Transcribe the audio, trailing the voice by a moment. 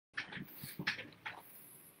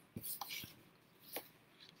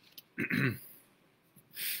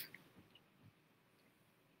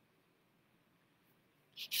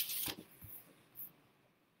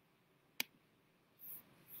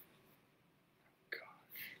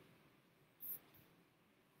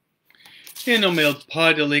En nombre del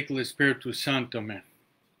Padre, del Hijo y del Espíritu Santo. Amén.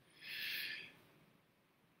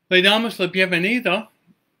 Le damos la bienvenida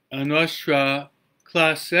a nuestra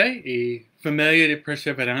clase y familia de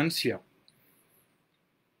perseverancia.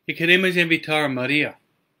 Y queremos invitar a María,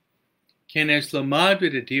 quien es la Madre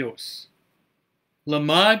de Dios, la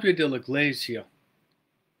Madre de la Iglesia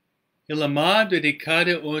y la Madre de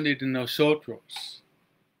cada uno de nosotros,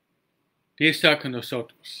 de estar con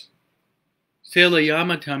nosotros. Se le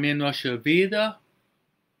llama también nuestra vida,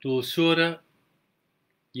 dulzura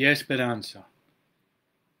y esperanza.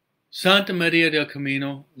 Santa María del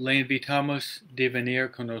Camino, le invitamos a venir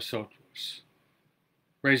con nosotros.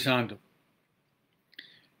 Rezando.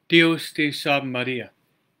 Dios te salve María,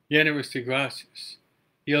 llena eres de gracias,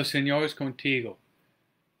 y el Señor es contigo.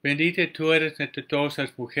 Bendita tú eres entre todas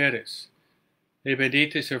las mujeres, y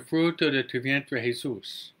bendito es el fruto de tu vientre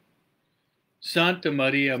Jesús. Santa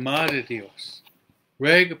María, Madre de Dios,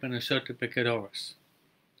 ruega por nosotros pecadores,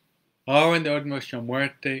 ahora en la hora de nuestra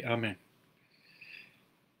muerte. Amén.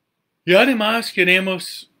 Y además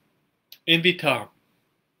queremos invitar a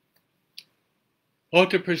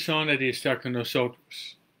otra persona de estar con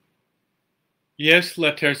nosotros. Y es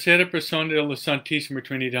la tercera persona de la Santísima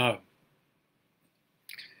Trinidad.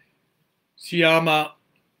 Se llama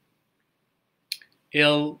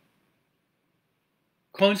el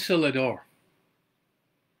Consolador,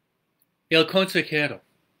 el Consejero,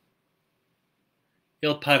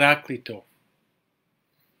 el Paráclito,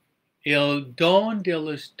 el don de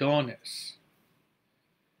los dones.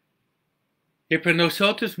 Y para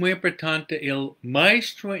nosotros es muy importante el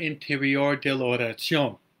Maestro interior de la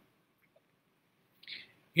oración.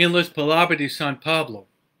 En las palabras de San Pablo,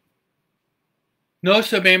 no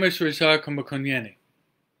sabemos rezar como conviene,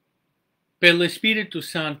 pero el Espíritu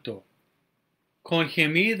Santo, con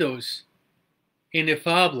gemidos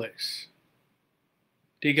inefables,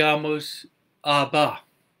 digamos, Abba,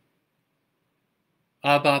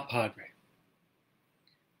 Abba Padre.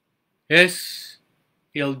 Es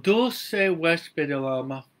el dulce huésped del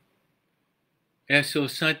alma, es el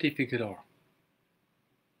santificador.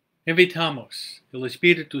 Invitamos al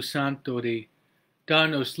Espíritu Santo de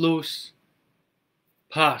darnos luz,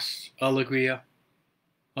 paz, alegría,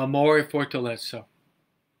 amor y fortaleza.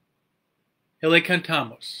 Y le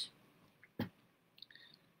cantamos.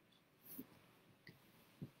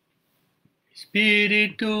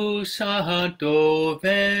 Espíritu Santo,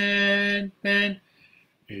 ven, ven.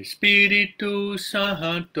 Espíritu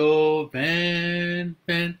Santo, ven,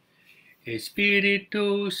 ven.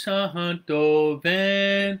 Espíritu Santo,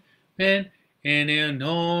 ven, ven. En el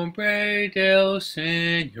nombre del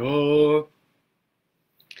Señor.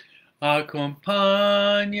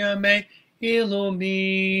 Acompáñame,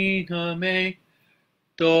 ilumíname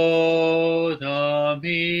toda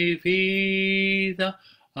mi vida.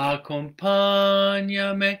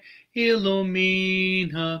 Acompáñame,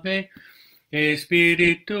 ilumíname.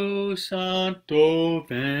 Espíritu Santo,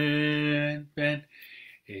 ven, ven.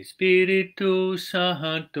 Espíritu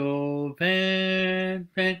Santo, ven,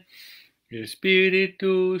 ven.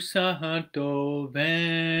 Espíritu Santo,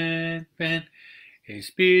 ven, ven.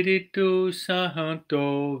 Espíritu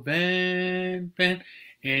Santo, ven, ven.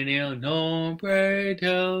 En el nombre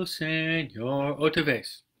del Señor. Otra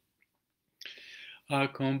vez.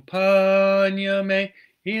 Acompáñame,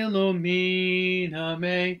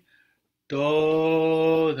 ilumíname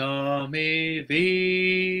toda mi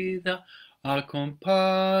vida.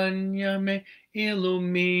 Acompáñame,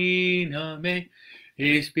 ilumíname.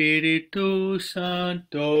 Espíritu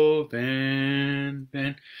Santo, ven,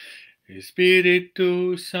 ven.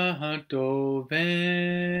 Espíritu Santo,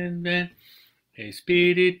 ven, ven.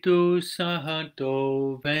 Espíritu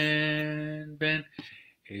Santo, ven, ven.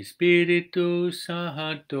 Espíritu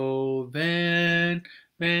Santo, ven,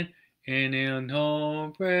 ven. En el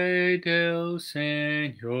nombre del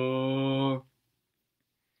Señor.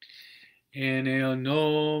 En el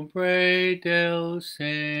nombre del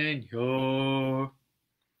Señor.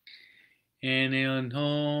 En el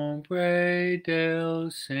nombre del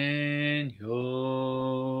Señor.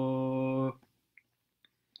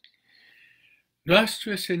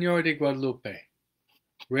 Nuestra Señora de Guadalupe,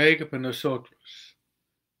 ruega por nosotros.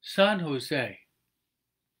 San José,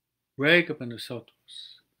 ruega por nosotros.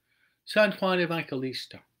 San Juan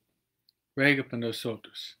Evangelista, ruega por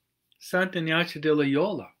nosotros. Santa Ignacia de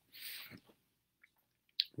Loyola,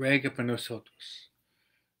 ruega por nosotros.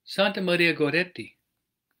 Santa María Goretti,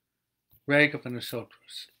 ruega por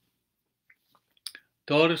nosotros.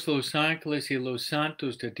 todos los ángeles y los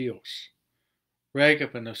santos de Dios,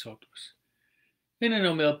 ruega por nosotros. En el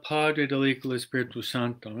nombre del Padre, del Hijo y del Espíritu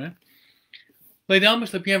Santo. Le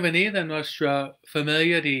damos la bienvenida a nuestra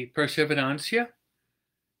familia de perseverancia,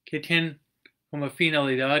 que tiene como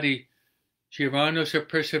finalidad de llevarnos a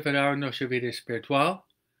perseverar en nuestra vida espiritual,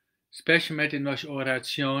 especialmente en nuestra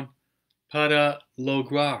oración para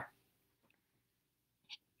lograr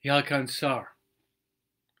y alcanzar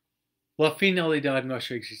la finalidad de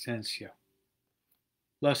nuestra existencia,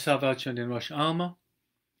 la salvación de nuestra alma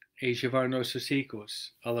y llevar a nuestros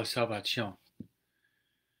hijos a la salvación.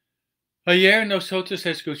 Ayer nosotros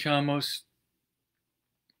escuchamos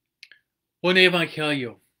un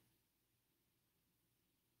evangelio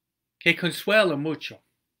que consuela mucho,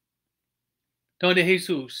 donde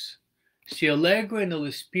Jesús se alegra en el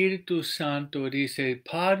Espíritu Santo, dice: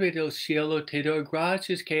 Padre del cielo, te doy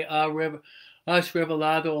gracias que has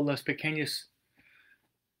revelado a las pequeñas,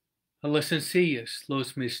 a las sencillas,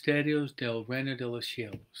 los misterios del reino de los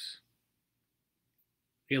cielos,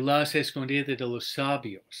 y las has escondido de los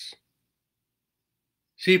sabios.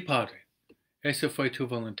 Sí, Padre, esa fue tu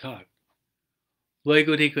voluntad.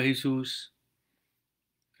 Luego dijo Jesús: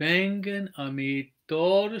 vengan a mí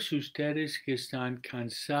todos ustedes que están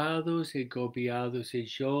cansados y agobiados, y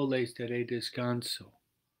yo les daré descanso.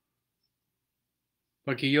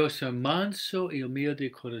 Porque yo soy manso y humilde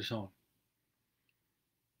de corazón.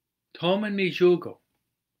 Tomen mi yugo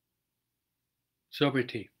sobre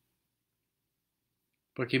ti,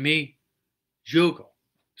 porque mi yugo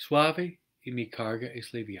suave y mi carga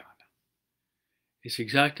es liviana. Es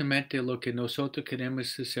exactamente lo que nosotros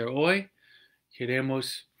queremos hacer hoy.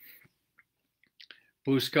 Queremos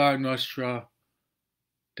buscar nuestro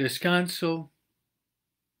descanso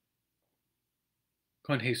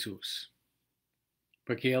con Jesús,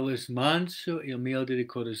 porque Él es manso y humilde de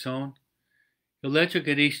corazón. El hecho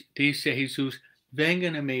que dice Jesús: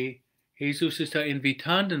 vengan a mí, Jesús está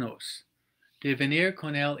invitándonos de venir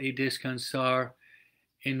con Él y descansar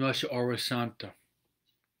en nuestra hora santa.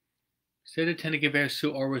 Usted tiene que ver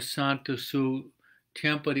su hora santa, su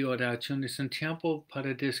tiempo de oración, es un tiempo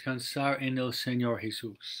para descansar en el Señor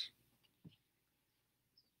Jesús.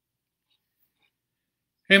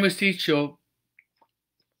 Hemos dicho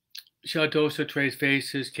ya 2 o 3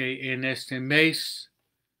 veces que en este mes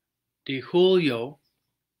de julio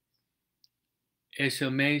es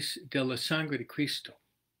el mes de la sangre de Cristo.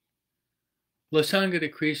 La sangre de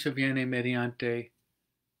Cristo viene mediante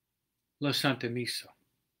la Santa Misa,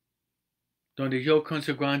 donde yo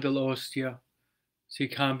consagrando la hostia se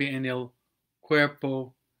cambia en el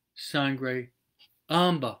cuerpo, sangre,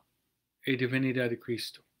 alma y divinidad de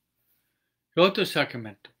Cristo. El otro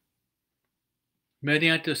sacramento,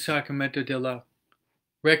 mediante el sacramento de la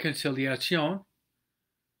reconciliación,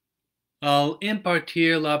 al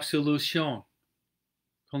impartir la absolución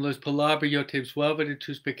con las palabras: yo te absolvo de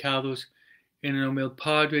tus pecados en el nombre del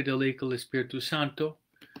Padre, del Hijo y del Espíritu Santo.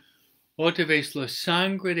 Otra vez la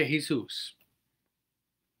sangre de Jesús,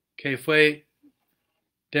 que fue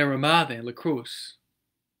derramada en la cruz,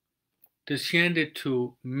 desciende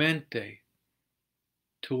tu mente,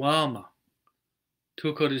 tu alma,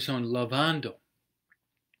 tu corazón, lavando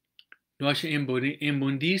nuestra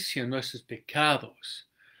inmundicia, nuestros pecados,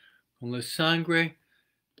 con la sangre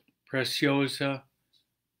preciosa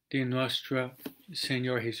de nuestro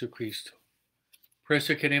Señor Jesucristo. Por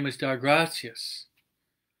eso queremos dar gracias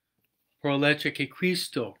por el hecho que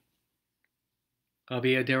Cristo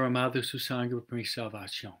había derramado su sangre por mi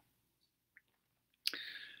salvación.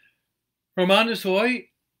 Hermanos, hoy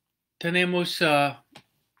tenemos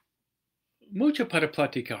mucho para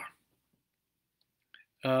platicar.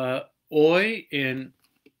 Hoy en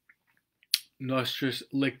nuestras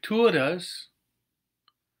lecturas,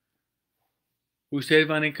 ustedes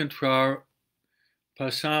van a encontrar,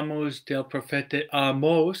 pasamos del profeta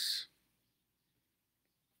Amós,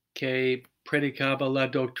 que predicaba la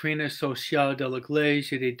doctrina social de la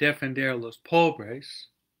iglesia de defender a los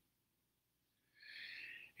pobres,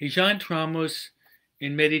 y ya entramos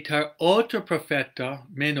en meditar otro profeta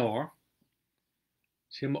menor,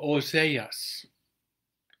 se llama Oseas.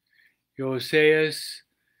 Y Oseas,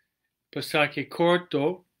 pasaje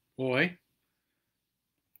corto hoy,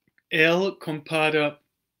 él compara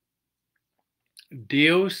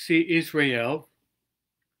Dios y Israel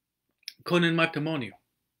con un matrimonio.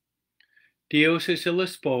 Dios es el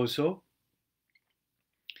esposo,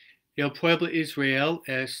 y el pueblo de Israel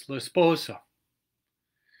es la esposa.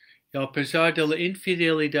 Y a pesar de la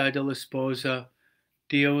infidelidad de la esposa,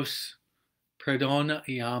 Dios perdona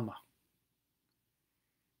y ama.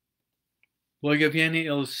 Luego viene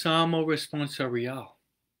el salmo responsorial.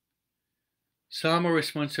 Salmo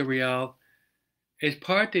responsorial es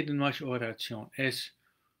parte de nuestra oración, es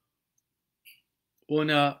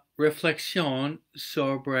una reflexión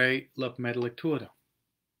sobre la primera lectura.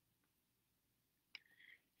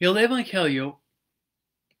 El Evangelio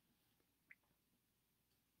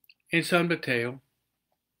en San Mateo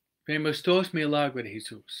vemos dos milagros de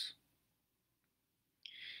Jesús.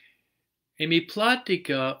 En mi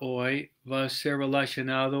plática hoy va a ser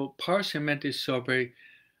relacionado parcialmente sobre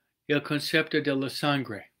el concepto de la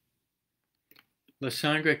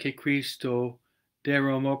sangre que Cristo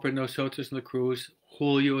derramó por nosotros en la cruz.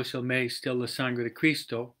 Julio es el mes de la sangre de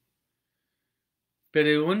Cristo.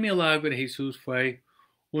 Pero un milagro de Jesús fue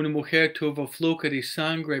una mujer tuvo flujo de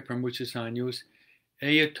sangre por muchos años.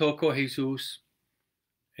 Ella tocó a Jesús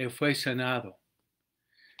y fue sanado.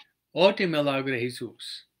 Otro milagro de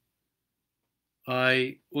Jesús.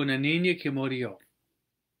 Hay una niña que murió.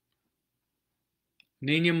 La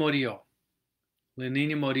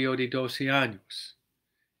niña murió de 12 años.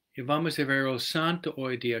 Y vamos a ver el santo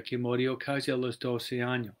hoy día que murió casi a los 12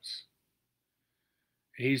 años.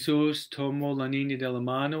 Jesús tomó la niña de la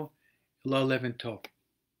mano y la levantó.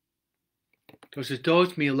 Entonces,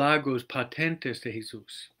 dos milagros patentes de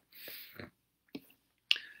Jesús.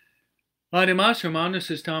 Además, hermanos,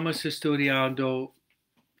 estamos estudiando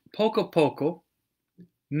poco a poco,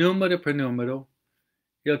 número por número,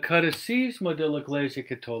 el catecismo de la Iglesia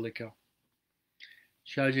Católica.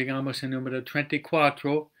 Ya llegamos al número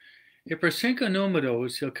 34. Y por 5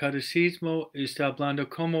 números, el catecismo está hablando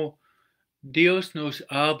cómo Dios nos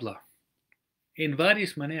habla en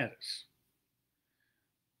varias maneras.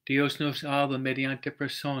 Dios nos habla mediante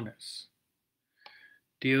personas.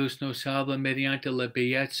 Dios nos habla mediante la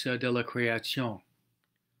belleza de la creación.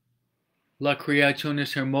 La creación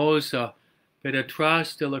es hermosa, pero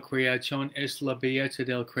detrás de la creación es la belleza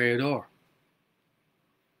del Creador.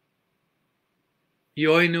 Y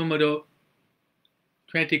hoy número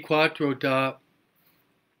 34 da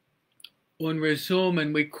un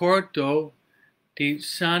resumen muy corto de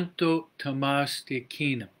Santo Tomás de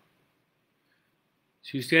Aquino.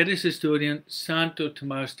 Si ustedes estudian Santo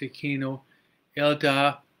Tomás de Aquino, él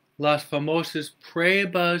da las famosas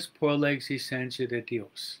pruebas por la existencia de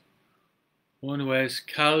Dios. Uno es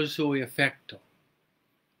causa y efecto.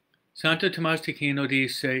 Santo Tomás de Aquino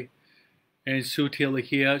dice en su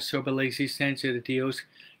teología sobre la existencia de Dios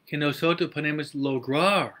que nosotros podemos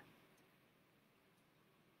lograr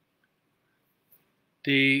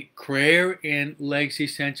de creer en la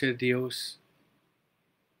existencia de Dios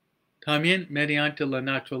también mediante la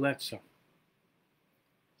naturaleza.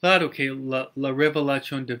 Claro que la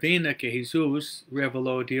revelación divina que Jesús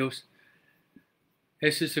reveló a Dios,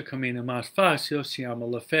 ese es el camino más fácil, se llama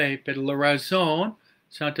la fe, pero la razón,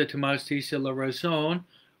 Santo Tomás dice, la razón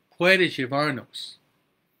puede llevarnos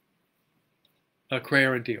a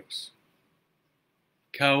creer en Dios.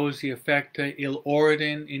 Causa y efecto, el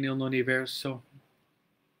orden en el universo,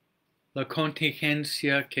 la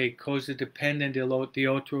contingencia que cosas dependen de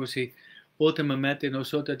otros y últimamente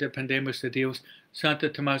nosotros dependemos de Dios.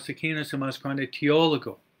 Santo Tomás de Aquino es el más grande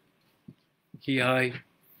teólogo que hay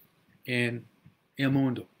en el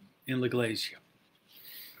mundo, en la iglesia.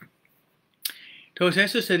 Entonces,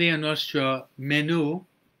 eso sería nuestro menú: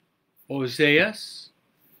 Oseas,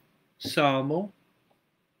 Salmo,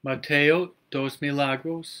 Mateo, 2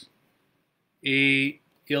 milagros, y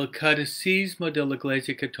el catecismo de la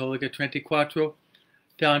Iglesia Católica 34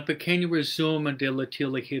 da un pequeño resumen de la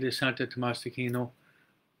teología de Santo Tomás de Aquino,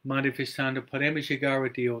 manifestando podemos llegar a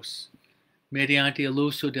Dios mediante el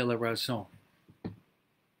uso de la razón.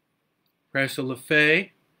 Por eso la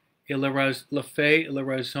fe y la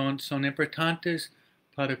razón son importantes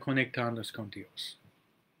para conectarnos con Dios.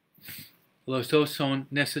 Los dos son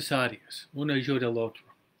necesarios, uno ayuda al otro.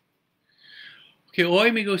 Que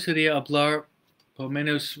hoy me gustaría hablar por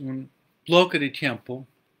menos un bloque de tiempo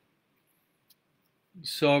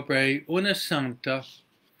sobre una santa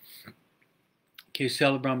que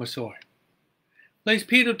celebramos hoy. Les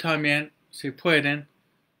pido también, si pueden,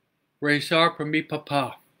 rezar por mi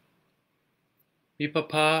papá. Mi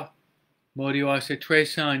papá murió hace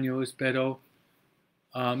 3 años, pero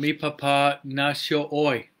mi papá nació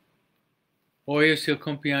hoy. Hoy es el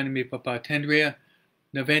cumpleaños de mi papá. Tendría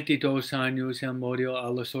 92 años, él murió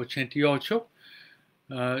a los 88.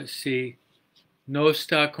 Si no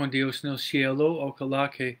está con Dios en el cielo, ojalá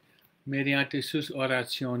que mediante sus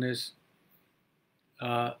oraciones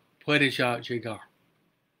puede ya llegar.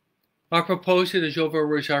 A propósito, yo voy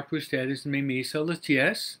a rezar por ustedes en mi misa a las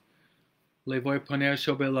 10. Le voy a poner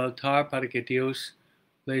sobre el altar para que Dios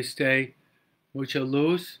les dé mucha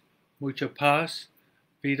luz, mucha paz,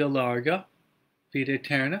 vida larga, vida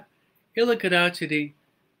eterna. y la gracia de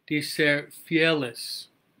ser fieles,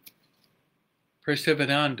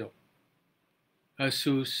 perseverando a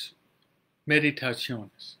sus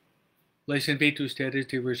meditaciones. Les invito a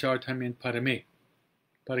ustedes a rezar también para mí,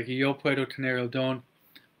 para que yo pueda tener el don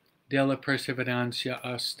de la perseverancia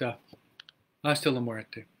hasta la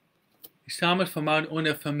muerte. Estamos formando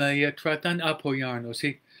una familia, tratando de apoyarnos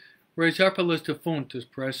y rezar por los difuntos.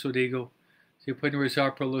 Por eso digo, si pueden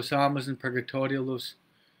rezar por los almas en purgatorio, los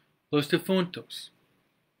difuntos.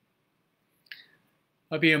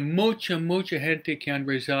 Había mucha gente que han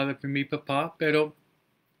rezado por mi papá, pero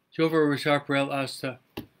yo voy a rezar por él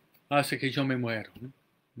hasta que yo me muero.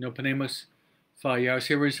 No podemos fallar.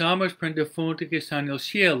 Si rezamos por un difunto que está en el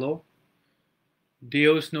cielo,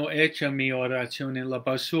 Dios no echa mi oración en la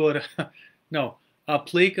basura. No,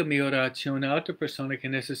 aplica mi oración a otra persona que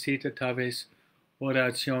necesita tal vez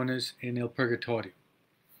oraciones en el purgatorio.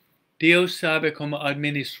 Dios sabe cómo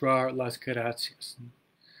administrar las gracias.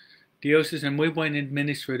 Dios es un muy buen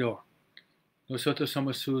administrador. Nosotros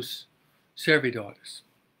somos sus servidores.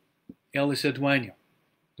 Él es el dueño.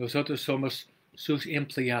 Nosotros somos sus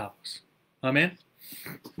empleados. Amén.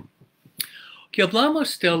 Que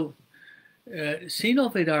hablamos del... sin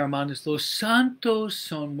olvidar, hermanos, los santos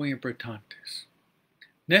son muy importantes.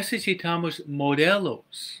 Necesitamos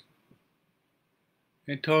modelos.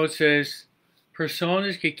 Entonces,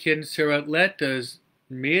 personas que quieren ser atletas,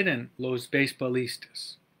 miren los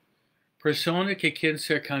beisbolistas. Personas que quieren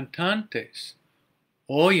ser cantantes,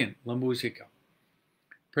 oyen la música.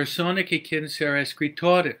 Personas que quieren ser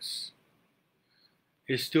escritores,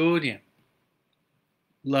 estudian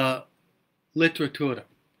la literatura.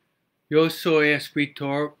 Yo soy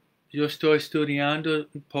escritor, yo estoy estudiando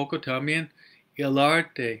un poco también el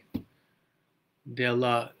arte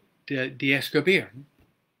de escribir.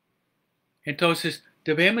 Entonces,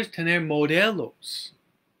 debemos tener modelos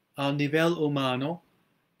al nivel humano,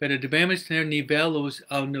 pero debemos tener niveles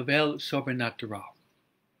al nivel sobrenatural.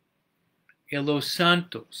 Y los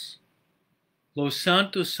santos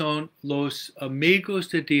son los amigos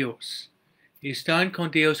de Dios. Están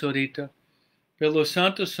con Dios ahorita. Pero los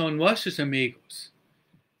santos son nuestros amigos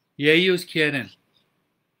y ellos quieren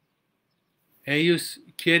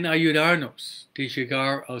ayudarnos de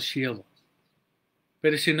llegar al cielo.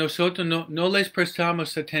 Pero si nosotros no les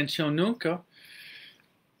prestamos atención nunca,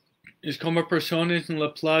 es como personas en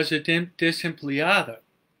la playa desempleada.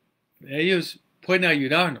 Ellos pueden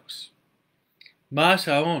ayudarnos. Más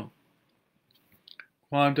aún,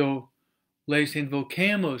 cuando les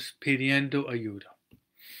invoquemos pidiendo ayuda.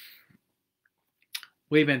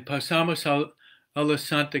 Muy bien, pasamos a la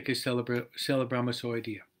santa que celebramos hoy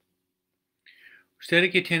día.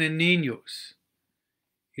 Ustedes que tienen niños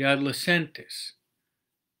y adolescentes,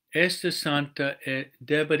 esta santa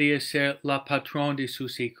debería ser la patrona de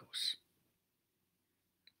sus hijos.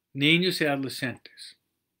 Niños y adolescentes.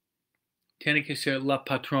 Tiene que ser la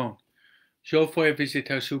patrona. Yo fui a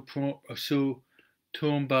visitar su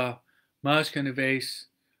tumba más que una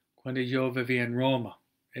vez cuando yo vivía en Roma.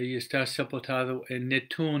 Ella está sepultada en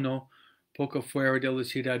Nettuno, poco fuera de la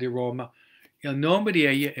ciudad de Roma. El nombre de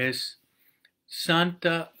ella es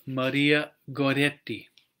Santa María Goretti.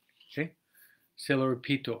 ¿Okay? Se lo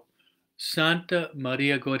repito. Santa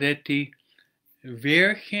María Goretti,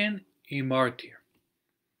 virgen y mártir.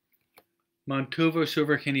 Mantuvo su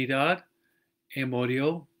virginidad y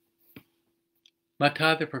murió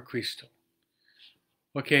matada por Cristo.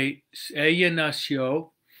 Ok, ella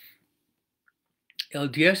nació el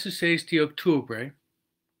 16 de octubre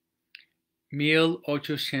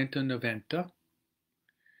 1890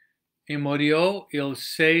 y murió el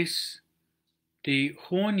 6 de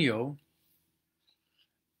junio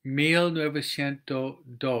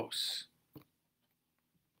 1902.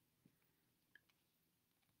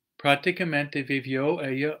 Prácticamente vivió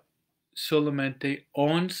ella solamente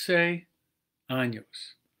 11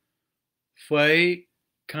 años. Fue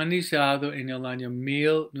canonizado en el año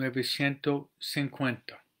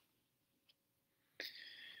 1950.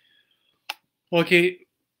 Ok,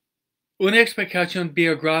 una explicación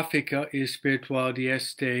biográfica y espiritual de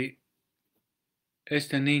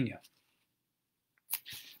esta niña.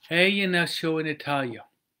 Ella nació en Italia.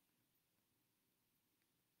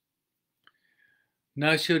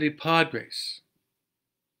 Nació de padres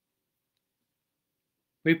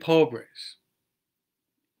muy pobres.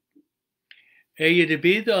 Ella,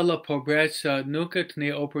 debido a la pobreza, nunca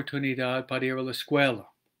tenía oportunidad para ir a la escuela.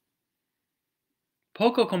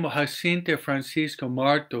 Poco como Jacinto Francisco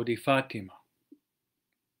Marto de Fátima.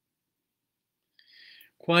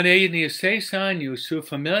 Cuando ella tenía 6 años, su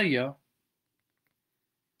familia,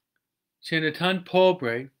 siendo tan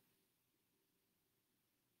pobre,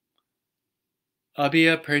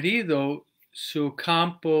 había perdido su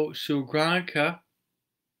campo, su granja,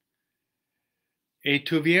 y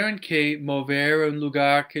tuvieron que mover a un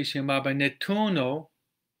lugar que se llamaba Netuno,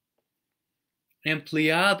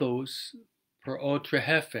 empleados por otro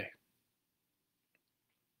jefe.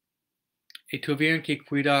 Y tuvieron que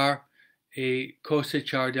cuidar y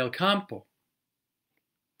cosechar del campo.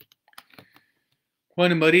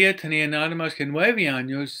 Cuando María tenía nada más que 9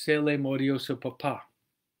 años, se le murió su papá.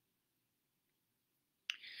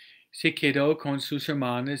 Se quedó con sus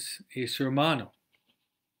hermanas y su hermano.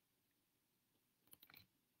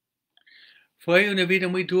 Fue una vida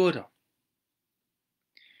muy dura.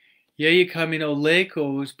 Y ella caminó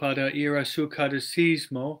lejos para ir a su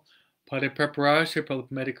catecismo para prepararse para la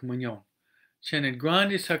primera comunión. Sin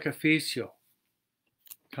grande sacrificio,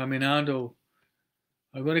 caminando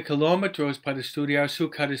algunos kilómetros para estudiar su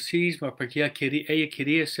catecismo porque ella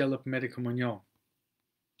quería hacer la primera comunión.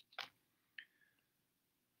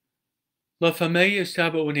 La familia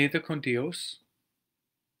estaba unida con Dios,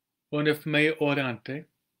 una familia orante,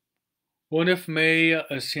 una familia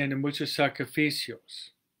haciendo muchos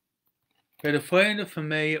sacrificios, pero fue una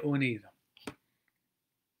familia unida,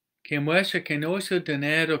 que muestra que no es el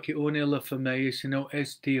dinero que une a la familia, sino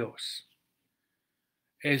es Dios.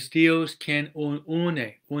 Es Dios quien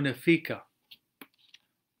unifica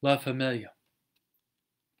la familia.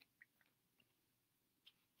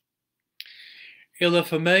 Y la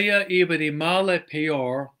familia iba de mal a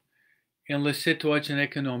peor en la situación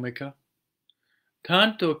económica,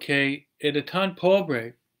 tanto que era tan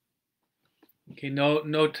pobre que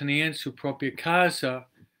no tenían su propia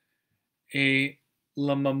casa y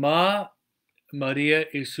la mamá María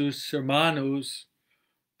y sus hermanos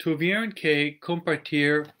tuvieron que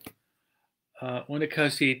compartir una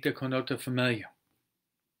casita con otra familia.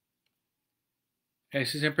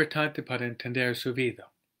 Eso es importante para entender su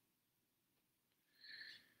vida.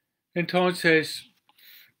 Entonces,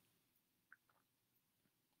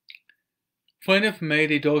 fue una familia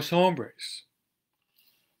de 2 hombres.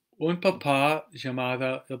 Un papá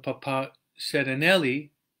llamado el papá Serenelli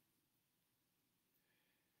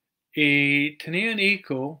y tenía un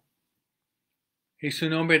hijo y su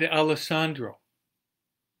nombre era Alessandro.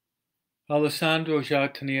 Alessandro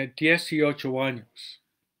ya tenía 18 años.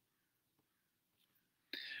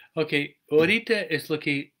 Ok, ahorita es lo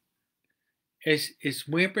que es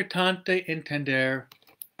muy importante entender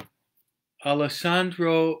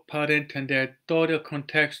Alessandro para entender todo el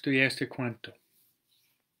contexto de este cuento.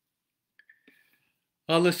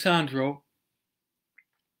 Alessandro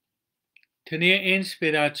tenía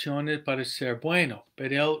inspiraciones para ser bueno,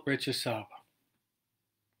 pero él rechazaba.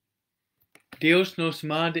 Dios nos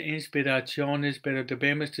manda inspiraciones, pero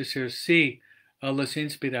debemos decir sí a las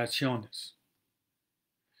inspiraciones.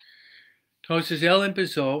 Entonces él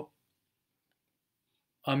empezó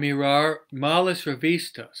a mirar malas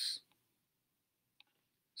revistas.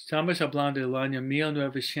 Estamos hablando del año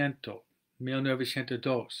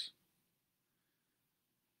 1902.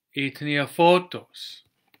 Y tenía fotos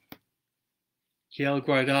que él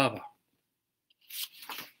guardaba.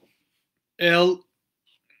 Él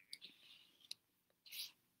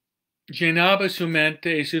llenaba su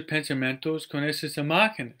mente y sus pensamientos con esas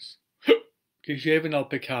imágenes que llevan al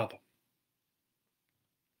pecado.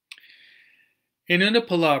 En una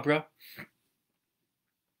palabra,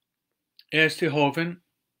 este joven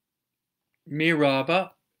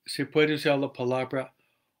miraba, se puede usar la palabra,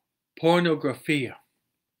 pornografía.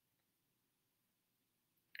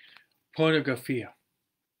 Pornografía.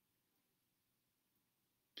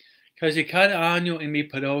 Casi cada año en mi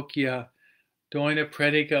parroquia doy una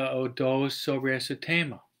prédica o 2 sobre ese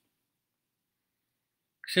tema.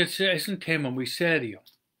 Es un tema muy serio.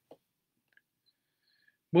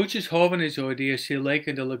 Muchos jóvenes hoy día se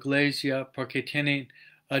alejan de la iglesia porque tienen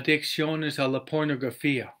adicciones a la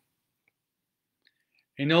pornografía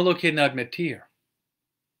y no lo quieren admitir.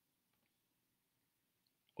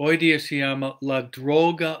 Hoy día se llama la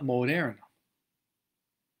droga moderna.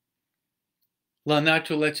 La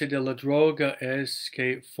naturaleza de la droga es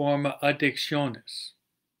que forma adicciones.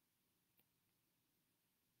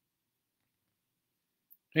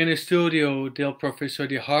 Un estudio del profesor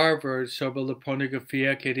de Harvard sobre la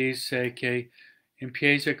pornografía que dice que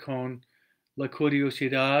empieza con la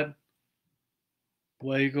curiosidad,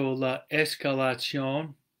 luego la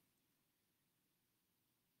escalación,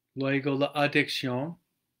 luego la adicción,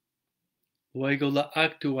 luego la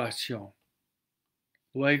actuación,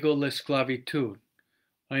 luego la esclavitud.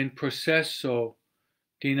 Hay un proceso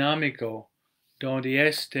dinámico donde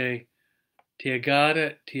este te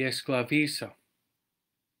agarra, te esclaviza.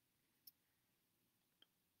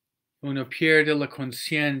 uno pierde la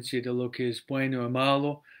conciencia de lo que es bueno o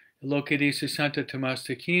malo. Lo que dice Santo Tomás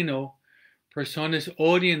de Aquino, personas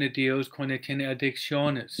odian a Dios cuando tienen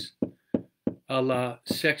adicciones a la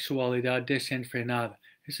sexualidad desenfrenada.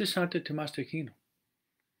 Ese es Santo Tomás de Aquino.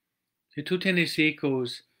 Si tú tienes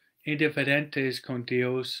hijos indiferentes con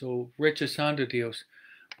Dios o rechazando a Dios,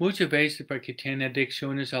 muchas veces porque tienen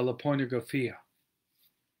adicciones a la pornografía.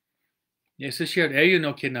 Y eso es cierto, ellos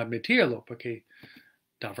no quieren admitirlo porque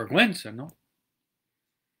da vergüenza, ¿no?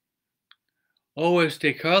 O es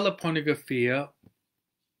dejar la pornografía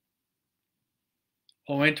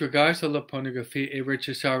o entregarse a la pornografía y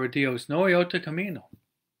rechazar a Dios. No hay otro camino.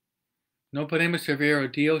 No podemos servir a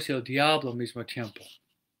Dios y al diablo al mismo tiempo.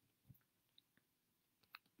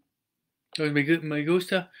 Entonces me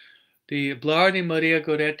gusta de hablar de María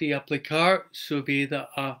Goretti y aplicar su vida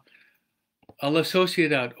a la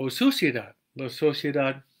sociedad o sociedad, la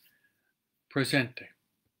sociedad presente.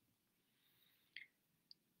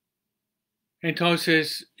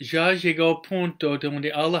 Entonces ya llegó el punto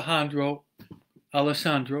donde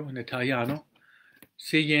Alessandro en italiano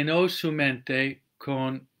se llenó su mente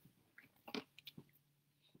con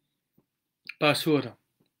basura.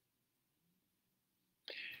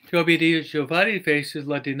 Yo había dicho varias veces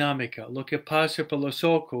la dinámica, lo que pasa por los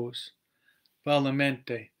ojos va a la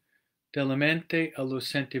mente, de la mente a los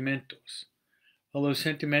sentimientos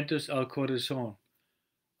al corazón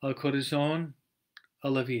a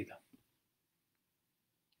la vida.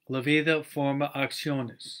 La vida forma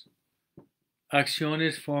acciones.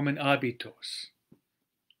 Acciones forman hábitos.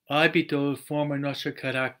 Hábitos forman nuestro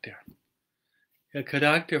carácter. El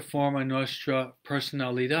carácter forma nuestra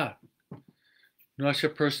personalidad.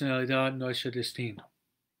 Nuestra personalidad, nuestro destino.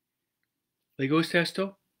 ¿Le gusta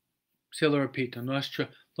esto? Se lo repito.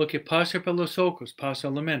 Lo que pasa por los ojos pasa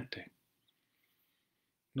a la mente.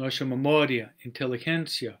 Nuestra memoria,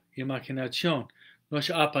 inteligencia, imaginación,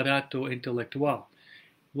 nuestro aparato intelectual.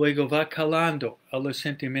 Luego va calando a los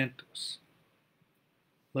sentimientos,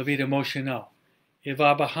 la vida emocional, y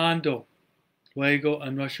va bajando luego a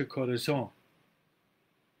nuestro corazón.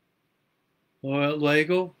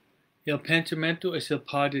 Luego, el pensamiento es el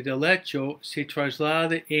padre del hecho, se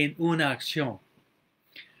traslada en una acción.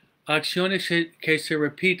 Acciones que se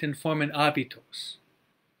repiten forman hábitos.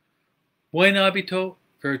 Buen hábito,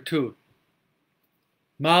 virtud.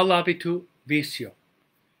 Mal hábito, vicio.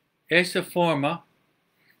 Esta forma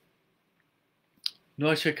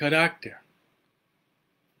nuestro carácter.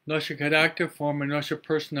 Nuestro carácter forma nuestra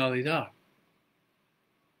personalidad.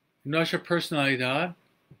 Nuestra personalidad,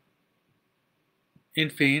 en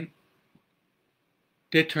fin,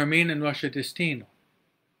 determina nuestro destino.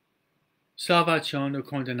 Salvación o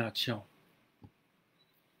condenación.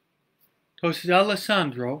 Entonces,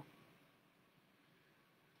 Alessandro,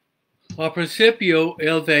 al principio,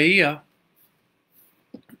 él veía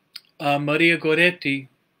a María Goretti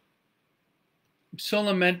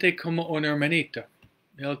solamente como una hermanita.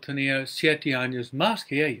 Él tenía 7 años más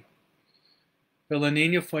que ella. Pero la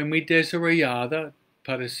niña fue muy desarrollada,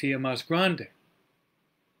 parecía más grande.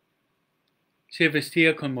 Se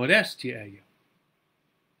vestía con modestia ella.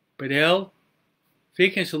 Pero él,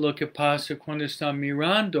 fíjense lo que pasa cuando está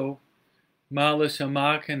mirando malas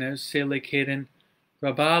imágenes, se le quedan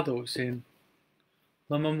grabados en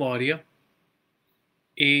la memoria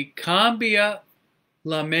y cambia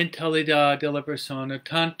la mentalidad de la persona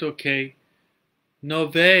tanto que no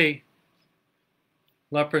ve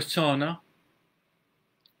la persona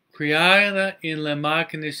creada en la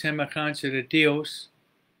imagen y semejanza de Dios,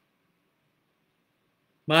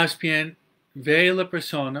 más bien ve a la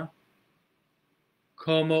persona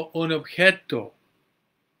como un objeto,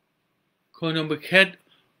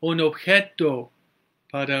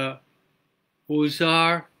 para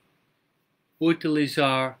usar,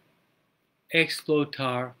 utilizar,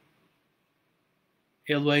 explotar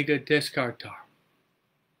y luego descartar.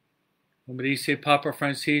 Como dice Papa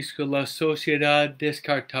Francisco, la sociedad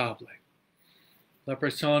descartable. La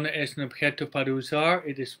persona es un objeto para usar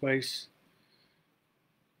y después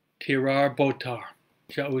tirar, botar,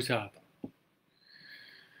 ya usado.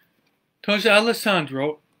 Entonces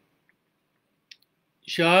Alessandro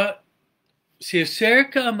ya se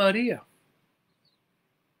acerca a María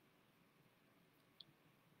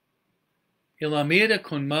y la mira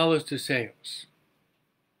con malos deseos.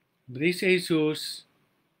 Dice Jesús,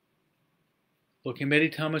 lo que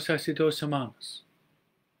meditamos hace 2 semanas.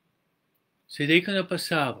 Se dijo en el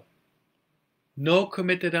pasado, no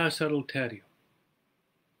cometerás adulterio.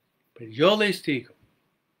 Pero yo les digo,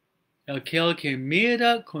 aquel que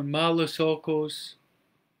mira con malos ojos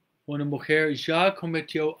una mujer ya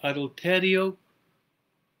cometió adulterio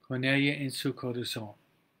con ella en su corazón.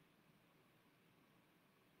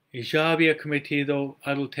 y ya había cometido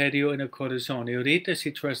adulterio en el corazón y ahorita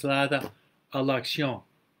se traslada a la acción.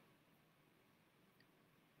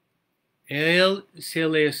 Él se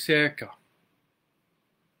le acerca,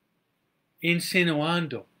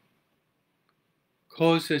 insinuando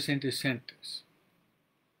cosas indecentes.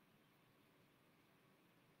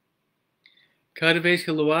 Cada vez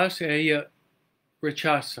que lo hace, ella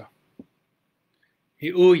rechaza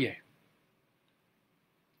y huye.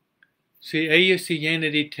 Si ella se llena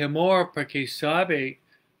de temor porque sabe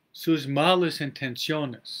sus malas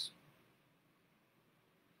intenciones,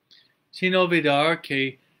 sin olvidar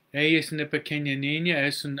que ella es una pequeña niña,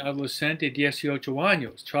 es un adolescente de 18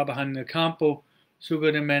 años, trabajando en el campo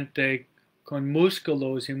seguramente con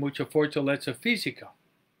músculos y mucha fortaleza física.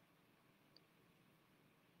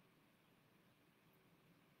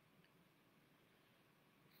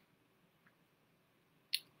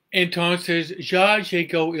 Entonces ya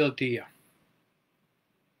llegó el día.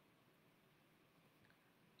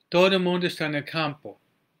 Todo el mundo está en el campo,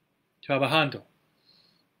 trabajando.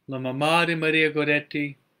 La mamá de María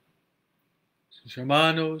Goretti, sus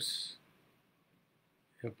hermanos,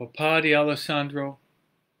 el papá de Alessandro,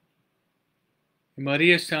 y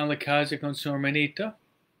María está en la casa con su hermanita,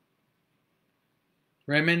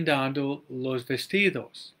 remendando los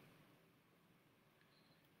vestidos.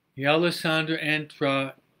 Y Alessandro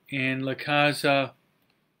entra en la casa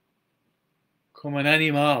como un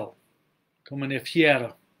animal, como una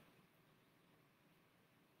fiera.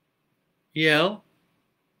 Y él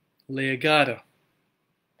le agarra,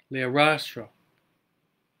 le arrastra,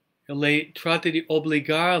 él le trata de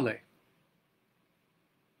obligarle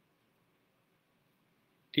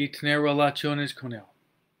de tener relaciones con él.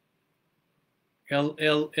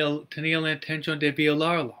 Él tenía la intención de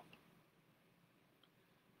violarla.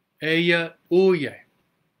 Ella huye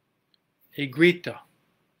y grita.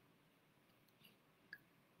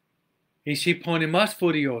 Y se pone más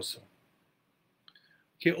furioso.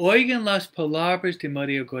 Que oigan las palabras de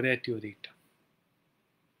María Goretti ahorita.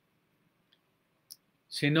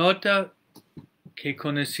 Se nota que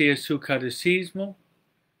conocía su catecismo,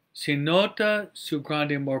 se nota su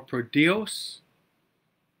grande amor por Dios,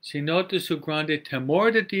 se nota su grande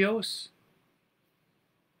temor de Dios,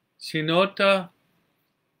 se nota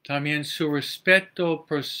también su respeto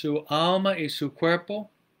por su alma y su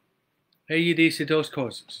cuerpo. Ella dice dos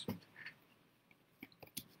cosas.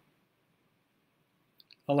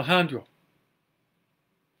 Alejandro,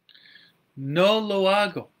 no lo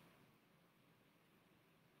hago.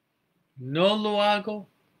 No lo hago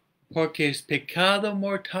porque es pecado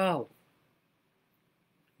mortal.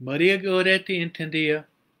 María Goretti entendía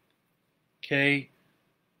que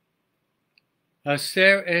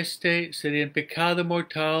hacer sería un pecado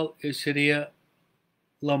mortal y sería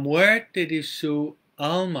la muerte de su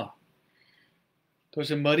alma.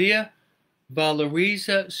 Entonces María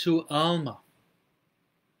valoriza su alma.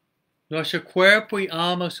 Nuestro cuerpo y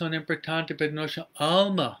alma son importantes, pero nuestra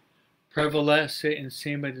alma prevalece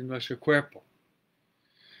encima de nuestro cuerpo.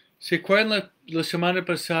 ¿Se acuerdan la semana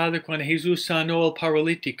pasada cuando Jesús sanó al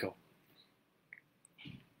paralítico?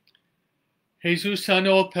 Jesús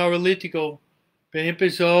sanó al paralítico, pero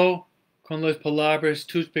empezó con las palabras,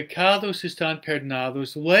 tus pecados están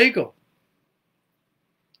perdonados. Luego,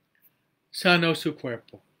 sanó su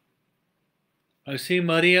cuerpo. Así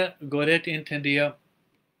María Goretti entendía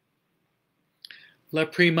la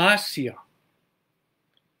primacia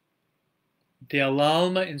del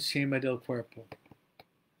alma encima del cuerpo.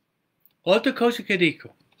 Otra cosa que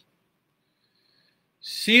dijo,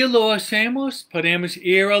 si lo hacemos, podemos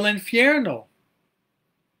ir al infierno.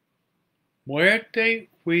 Muerte,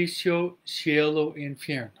 juicio, cielo,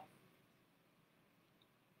 infierno.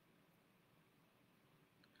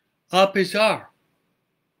 A pesar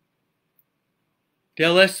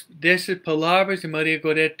de esas palabras de María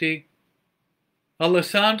Goretti,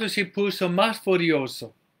 Alessandro se puso más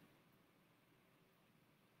furioso,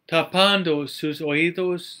 tapando sus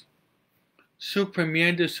oídos,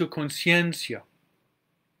 suprimiendo su conciencia,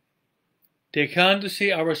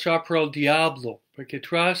 dejándose arrastrar por el diablo, porque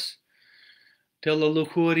tras de la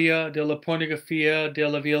lujuria, de la pornografía, de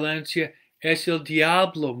la violencia, es el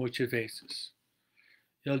diablo muchas veces.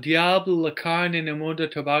 El diablo, la carne en el mundo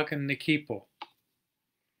trabajan en equipo.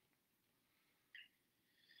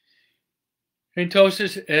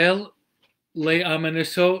 Entonces él le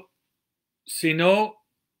amenazó, si no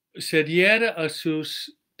cediera a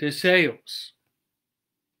sus deseos,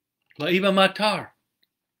 la iba a matar.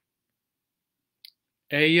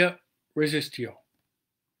 Ella resistió.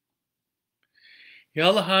 Y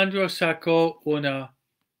Alejandro sacó una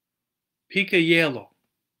pica hielo,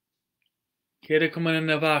 que era como una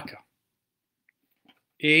navaja,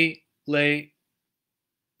 y le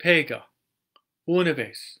pega una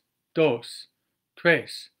vez, dos,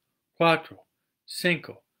 tres, cuatro,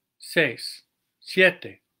 cinco, seis,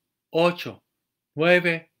 siete, ocho,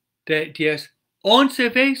 nueve, 10, 11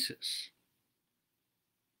 veces.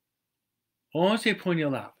 11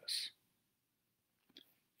 puñaladas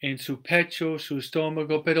en su pecho, su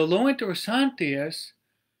estómago, pero lo interesante es,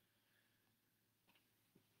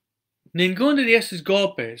 ninguno de esos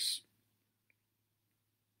golpes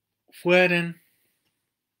fueron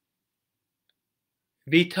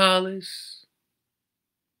vitales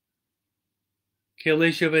que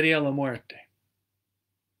le llevaría a la muerte.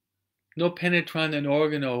 No penetran en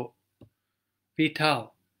órgano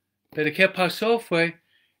vital. Pero ¿qué pasó? Fue,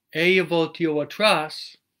 ella volteó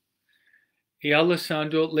atrás y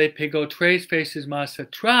Alessandro le pegó 3 veces más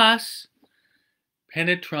atrás,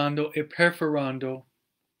 penetrando y perforando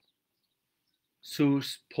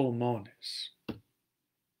sus pulmones.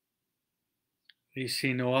 Y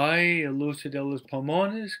si no hay el uso de los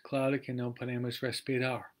pulmones, claro que no podemos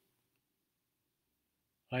respirar.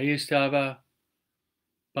 Ahí estaba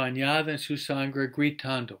bañada en su sangre,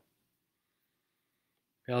 gritando.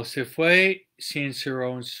 Él se fue, se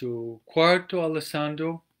encerró en su cuarto,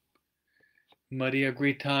 Alessandro, María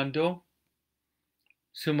gritando.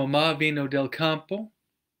 Su mamá vino del campo,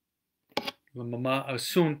 la mamá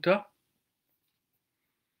Asunta,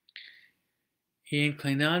 y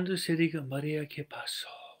inclinándose dijo, María, ¿qué pasó?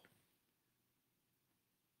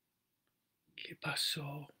 ¿Qué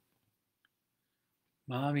pasó?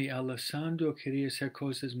 Mami, Alessandro quería hacer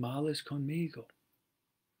cosas malas conmigo.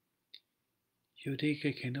 Yo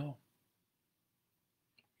dije que no.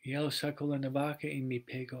 Y él sacó la navaja y me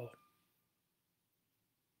pegó.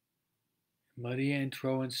 María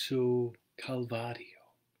entró en su calvario.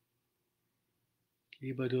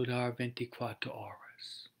 Iba a durar 24 horas.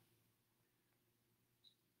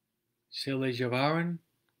 Se le llevaron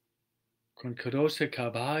con carroza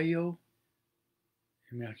caballo.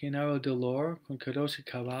 Imaginar el dolor con carroza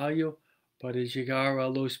caballo para llegar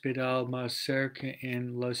al hospital más cerca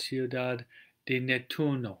en la ciudad de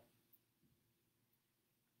Nettuno.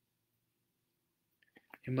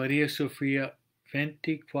 Y María sufría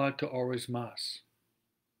 24 horas más.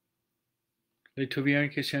 Le tuvieron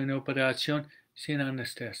que hacer una operación sin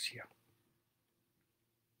anestesia.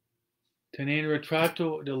 Tenía un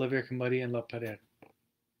retrato de la Virgen María en la pared.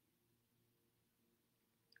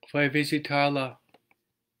 Fue a visitarla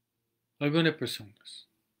algunas personas.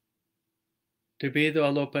 Debido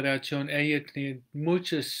a la operación, ella tenía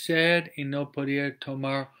mucha sed y no podía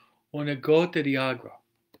tomar una gota de agua.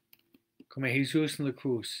 Como Jesús en la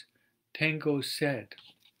cruz. Tengo sed.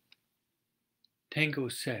 Tengo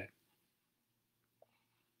sed.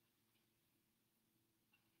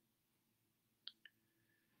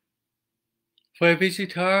 Fue a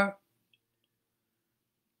visitar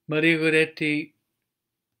María Goretti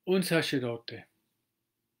un sacerdote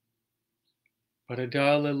para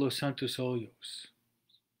darle los santos óleos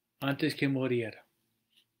antes que muriera.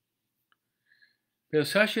 Pero el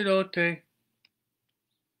sacerdote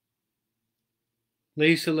le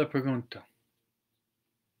hizo la pregunta.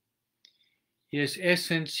 Y es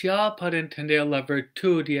esencial para entender la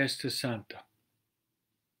virtud de esta santa.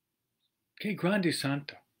 ¡Qué grande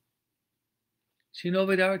santa! Sin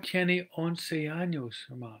olvidar, tiene 11 años,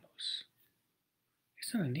 hermanos.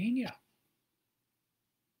 Es una niña.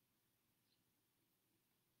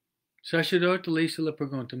 El sacerdote le hizo la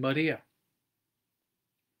pregunta, María,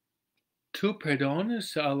 ¿tú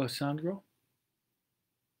perdonas a Alessandro?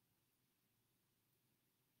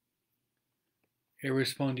 Y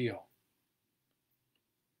respondió,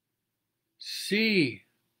 sí,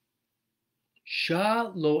 ya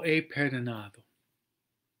lo he perdonado.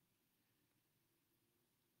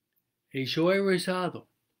 Y yo he rezado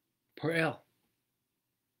por él,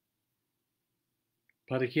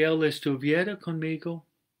 para que él estuviera conmigo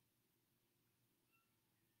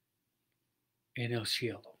en el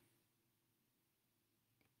cielo.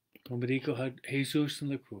 Como dijo Jesús en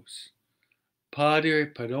la cruz, Padre,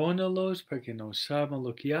 perdónalos porque no saben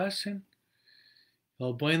lo que hacen.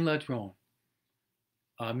 El buen ladrón.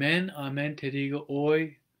 Amén, amén, te digo,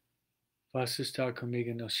 hoy vas a estar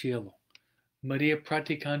conmigo en el cielo. María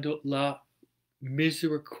practicando la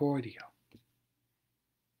misericordia.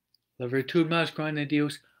 La virtud más grande de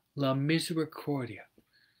Dios, la misericordia.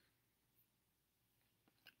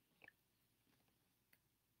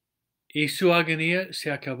 Y su agonía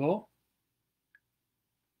se acabó.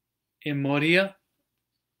 Y María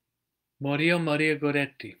María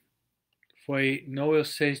Goretti. Fue no el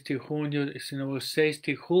 6 de junio, sino el 6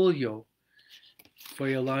 de julio.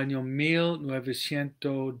 Fue el año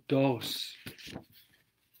 1902.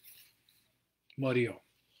 murió.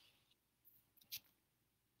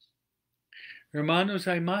 Hermanos,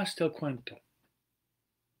 hay más del cuento.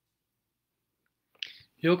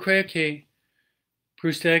 Yo creo que para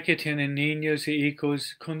usted que tiene niños y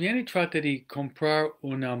hijos, conviene tratar de comprar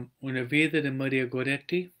una vida de María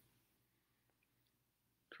Goretti.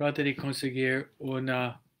 Trata de conseguir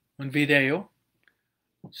un video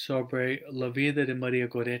sobre la vida de María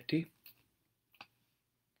Goretti.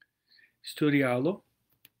 Estudiarlo.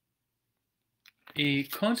 Y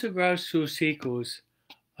consagrar sus hijos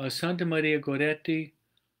a Santa María Goretti,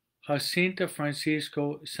 Jacinta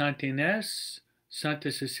Francisco, Santa Inés,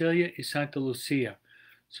 Santa Cecilia y Santa Lucía.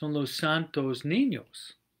 Son los santos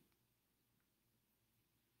niños.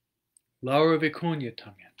 Laura Vicuña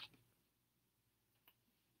también.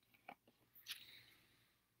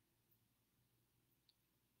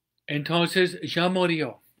 Entonces ya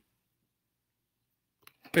murió.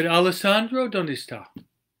 Pero Alessandro, ¿dónde está?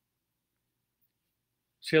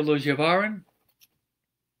 Se lo llevaron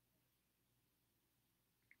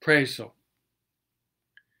preso.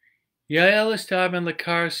 Ya él estaba en la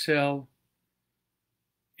cárcel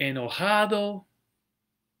enojado,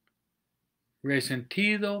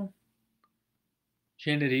 resentido,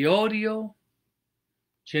 lleno de odio,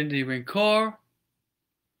 lleno de rencor,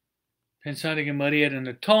 pensando que María era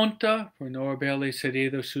una tonta por no haberle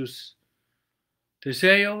cedido sus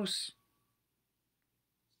deseos.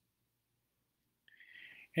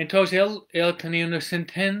 Entonces él tenía una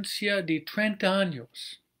sentencia de 30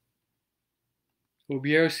 años.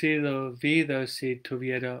 Hubiera sido vida si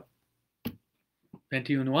tuviera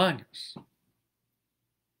 21 años.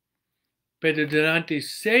 Pero durante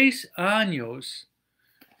 6 años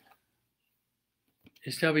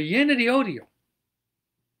estaba lleno de odio,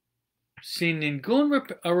 sin ningún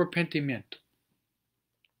arrepentimiento.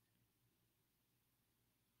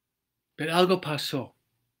 Pero algo pasó,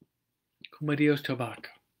 como Dios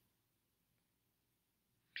trabaja.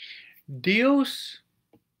 Dios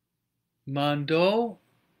mandó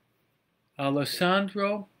a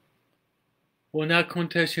Alessandro un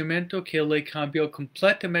acontecimiento que le cambió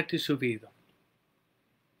completamente su vida.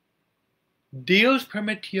 Dios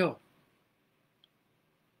permitió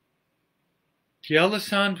que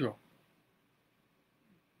Alessandro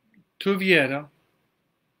tuviera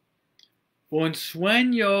un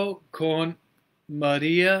sueño con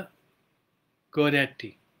María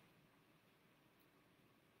Goretti.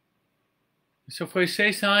 Eso fue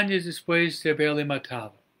 6 años después de haberle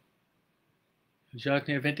matado. Ya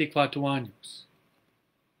tenía 24 años.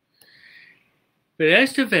 Pero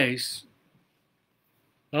esta vez,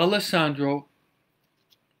 Alessandro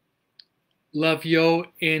la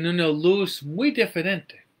vio en una luz muy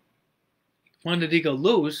diferente. Cuando digo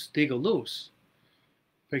luz,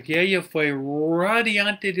 porque ella fue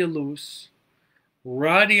radiante de luz,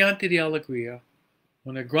 radiante de alegría,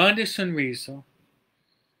 una grande sonrisa.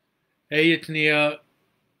 Ella tenía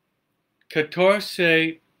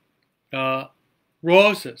 14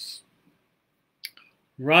 rosas,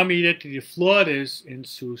 ramitas de flores en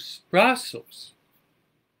sus brazos.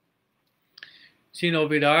 Sin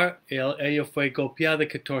olvidar, ella fue golpeada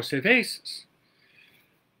 14 veces.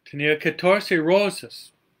 Tenía 14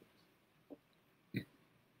 rosas.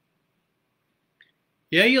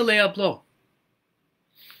 Y ella le habló.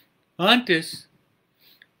 Antes,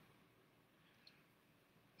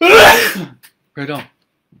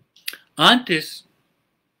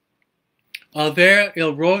 al ver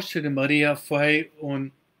el rostro de María fue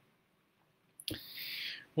una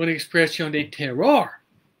expresión de terror.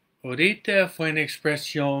 Ahorita fue una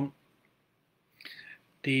expresión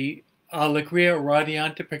de alegría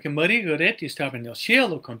radiante porque María Goretti estaba en el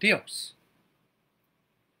cielo con Dios.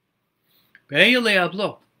 Pero ella le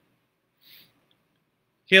habló.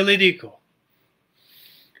 ¿Qué le dijo?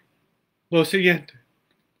 Lo siguiente.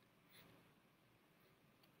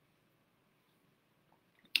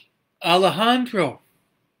 Alejandro,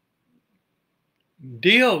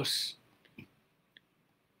 Dios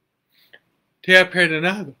te ha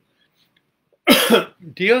perdonado.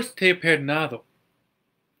 Dios te ha perdonado.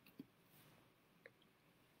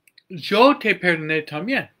 Yo te perdoné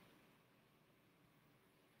también.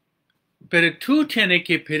 Pero tú tienes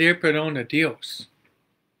que pedir perdón a Dios.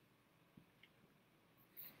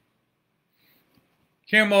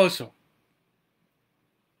 Qué hermoso.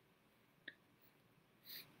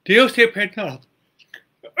 Dios te ha perdonado.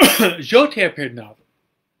 Yo te he perdonado.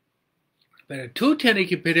 Pero tú tienes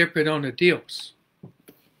que pedir perdón a Dios.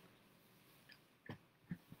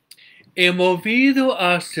 He movido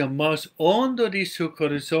hasta el más hondo de su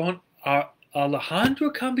corazón.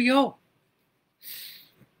 Alejandro cambió.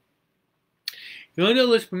 Y uno de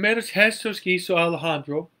los primeros gestos que hizo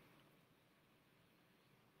Alejandro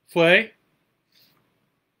él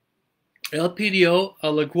pidió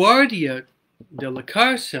a la guardia de la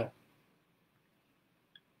cárcel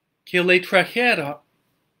que le trajera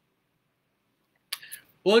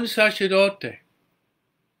un sacerdote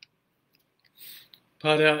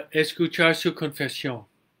para escuchar su confesión.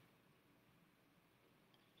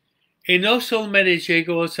 Y no solamente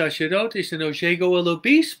llegó el sacerdote, sino llegó el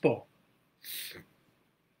obispo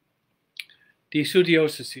de su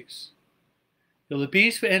diócesis. El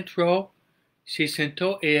obispo entró, se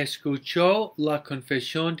sentó y escuchó la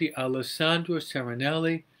confesión de Alessandro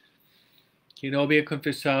Serenelli, que no había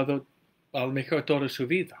confesado a lo mejor toda su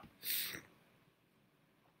vida.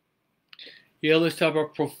 Y él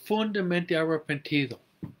estaba profundamente arrepentido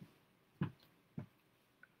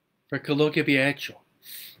por lo que había hecho.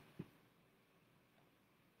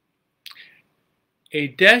 Y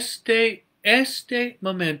desde este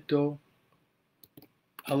momento,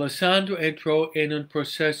 Alessandro entró en un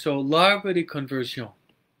proceso largo de conversión,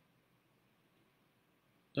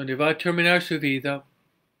 donde va a terminar su vida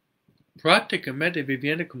prácticamente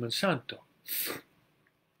viviendo como un santo.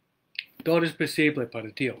 Todo es posible para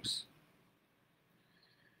Dios.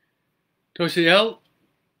 Entonces él,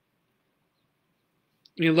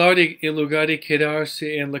 en lugar de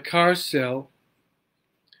quedarse en la cárcel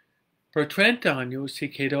por 30 años, se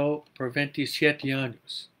quedó por 27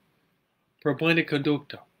 años, por buena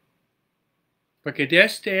conducta. Porque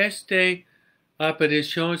desde esta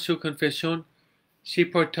aparición, su confesión, se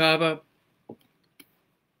portaba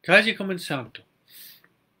casi como un santo,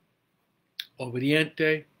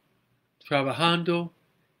 obediente, trabajando,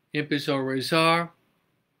 empezó a rezar,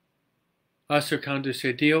 acercándose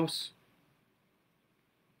a Dios.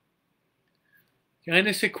 Y hay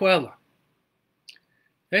una secuela.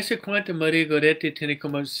 Ese cuento María Goretti tiene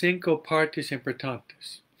como 5 partes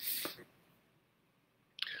importantes.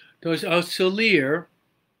 Entonces, al salir,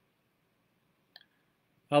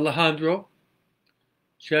 Alejandro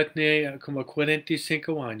ya tenía como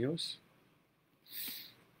 45 años.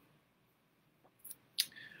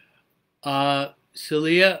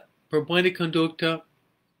 Salía por buena conducta.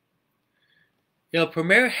 El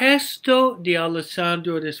primer gesto de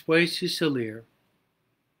Alessandro después de salir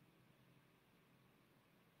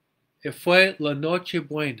fue la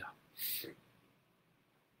Nochebuena.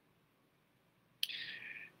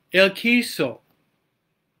 Él quiso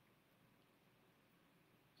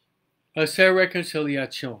hacer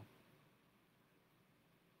reconciliación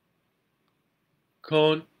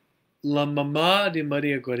con la mamá de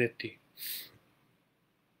María Goretti.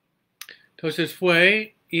 Entonces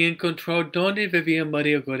fue y encontró dónde vivía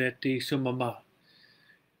María Goretti, su mamá.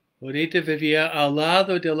 Ahorita vivía al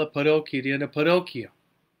lado de la parroquia, de una parroquia,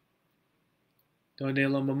 donde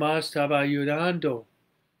la mamá estaba ayudando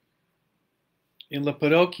en la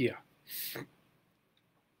parroquia.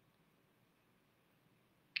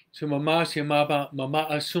 Su mamá se llamaba Mamá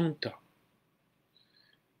Asunta.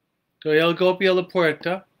 Entonces él golpeó la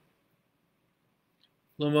puerta.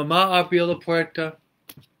 La mamá abrió la puerta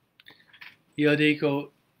y él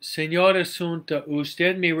dijo, Señora Asunta,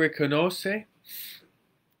 ¿usted me reconoce?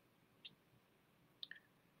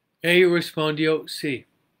 Ella respondió, sí.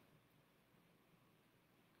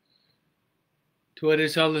 Tú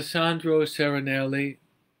eres Alessandro Serenelli,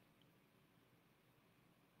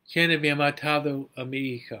 quien había matado a mi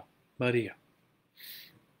hija, María.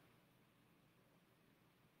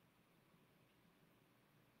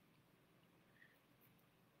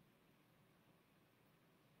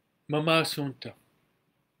 Mamá Asunta,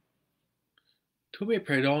 tú me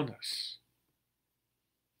perdonas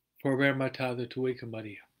por haber matado a tu hija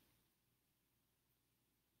María.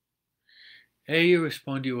 Ella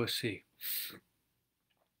respondió así,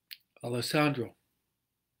 Alessandro,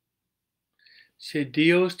 si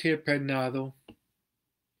Dios te ha perdonado,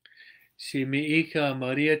 si mi hija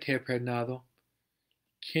María te ha perdonado,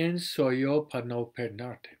 ¿quién soy yo para no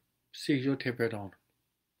perdonarte? Sí, yo te perdono.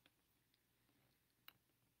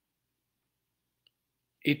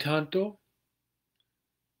 Y tanto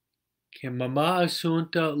que mamá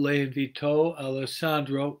Asunta le invitó a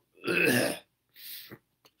Alessandro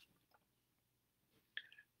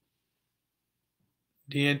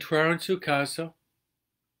de entrar en su casa,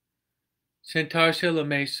 sentarse a la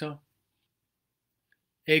mesa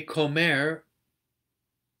y comer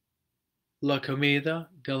la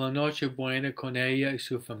comida de la Nochebuena con ella y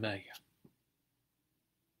su familia.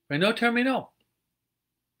 Pero no terminó.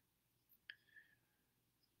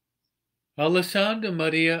 Alessandro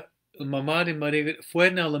María, mamá de María,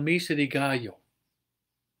 fueron a la misa de gallo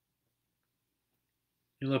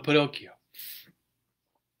en la parroquia.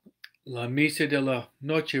 La misa de la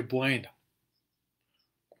Nochebuena,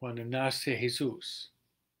 cuando nace Jesús.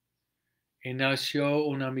 y nació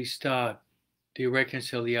una amistad de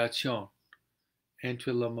reconciliación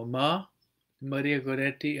entre la mamá de María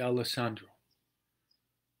Goretti y Alessandro.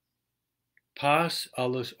 Paz a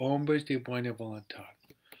los hombres de buena voluntad.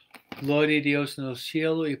 Gloria a Dios en el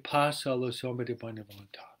cielo y paz a los hombres de buena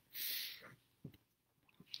voluntad.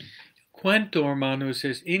 El cuento, hermanos,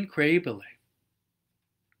 es increíble.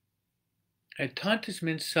 Hay tantos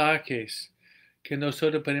mensajes que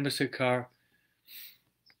nosotros podemos sacar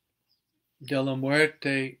de la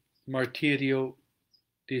muerte, martirio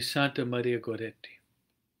de Santa María Goretti.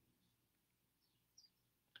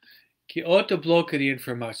 ¿Qué otro bloque de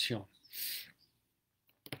información?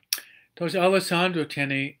 Entonces, Alessandro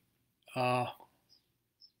tiene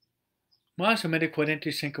más o menos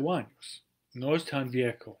 45 años. No es tan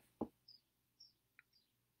viejo.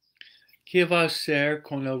 ¿Qué va a hacer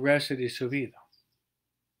con el resto de su vida?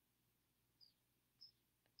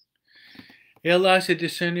 Él hace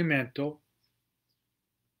discernimiento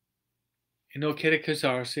y no quiere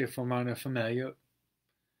casarse y formar una familia,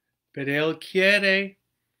 pero él quiere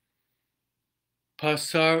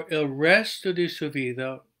pasar el resto de su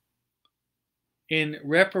vida en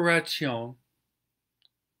reparación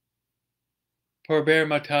por haber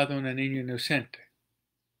matado a una niña inocente.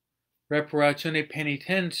 Reparación y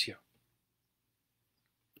penitencia.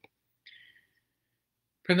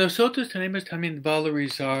 Pero nosotros tenemos también que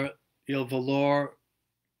valorizar el valor,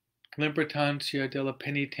 la importancia de la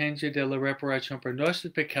penitencia, de la reparación por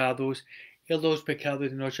nuestros pecados y los pecados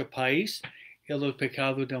de nuestro país y los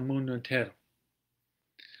pecados del mundo entero.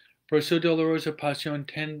 Por su dolorosa pasión,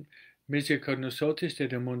 ten misericordia de nosotros y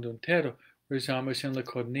del mundo entero. Rezamos en la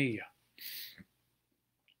cornilla.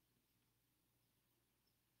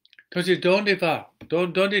 Entonces, ¿dónde va?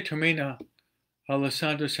 ¿Dónde termina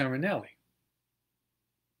Alessandro Serenelli?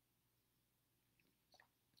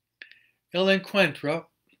 Él encuentra,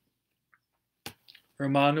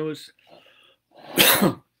 hermanos,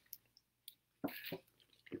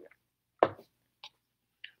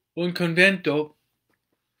 un convento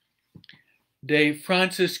de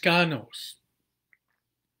franciscanos,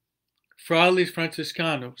 frailes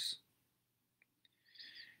franciscanos.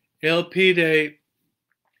 Él pide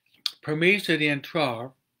permiso de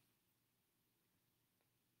entrar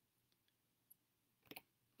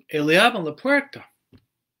y le abren la puerta.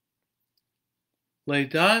 Le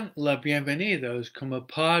dan la bienvenida, es como el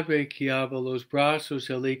padre que abre los brazos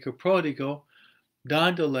del hijo pródigo,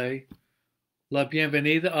 dándole la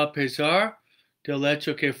bienvenida a pesar del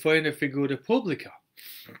hecho que fue una figura pública.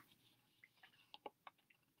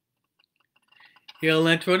 Y él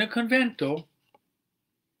entró en el convento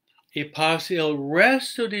y pasa el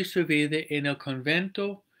resto de su vida en el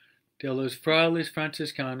convento de los frailes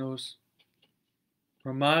franciscanos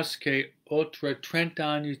por más que otros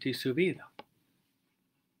 30 años de su vida.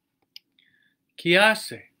 ¿Qué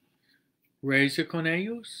hace? ¿Reza con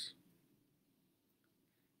ellos?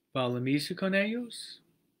 ¿Va a la misa con ellos?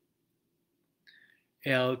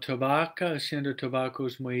 Él trabaja haciendo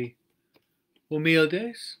trabajos muy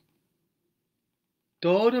humildes,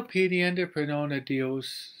 todo pidiendo perdón a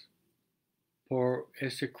Dios por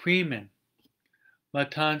ese crimen,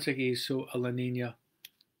 matanza que hizo a la niña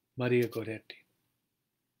María Goretti.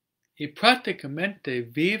 Y prácticamente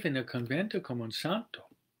vive en el convento como un santo.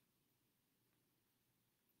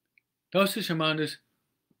 Entonces, hermanos,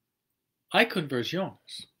 hay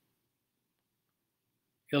conversiones.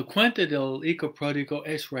 El cuento del hijo pródigo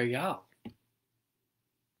es real.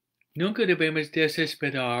 Nunca debemos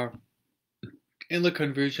desesperar en la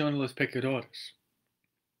conversión de los pecadores.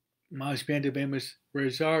 Más bien debemos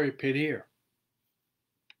rezar y pedir.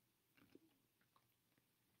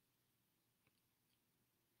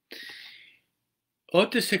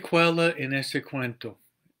 Otra secuela en este cuento.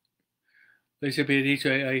 Les había dicho,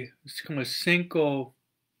 hay como 5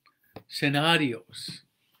 escenarios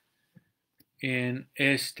en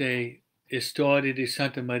esta historia de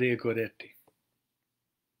Santa María Goretti.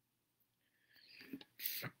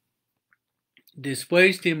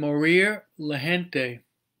 Después de morir la gente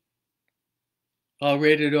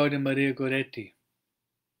alrededor de María Goretti,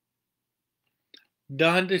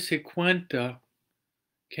 dándose cuenta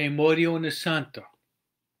que murió una santa,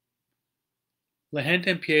 la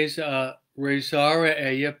gente empieza a rezar a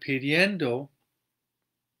ella pidiendo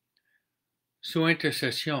su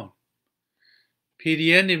intercesión,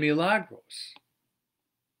 pidiendo milagros.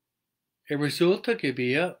 Y resulta que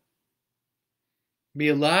había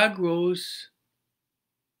milagros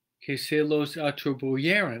que se los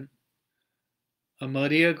atribuyeron a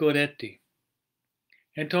María Goretti.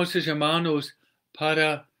 Entonces, hermanos,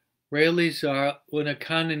 para realizar una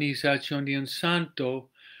canonización de un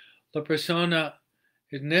santo, la persona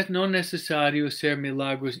no necesario hacer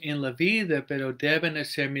milagros en la vida, pero deben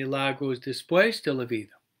hacer milagros después de la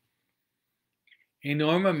vida. Y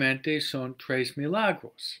normalmente son 3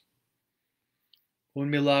 milagros. Un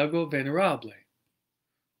milagro venerable,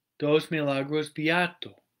 2 milagros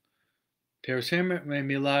beato, tercer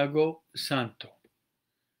milagro santo.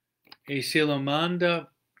 Y se lo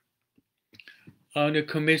manda a una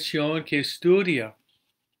comisión que estudia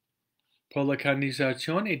por la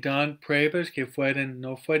canonización y dan pruebas que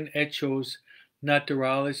no fueron hechos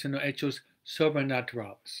naturales, sino hechos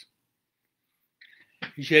sobrenaturales.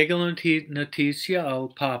 Llega la noticia al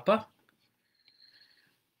Papa.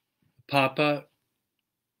 Papa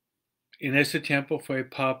en ese tiempo fue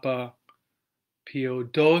Papa Pío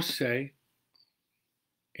XII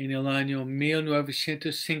en el año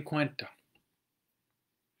 1950.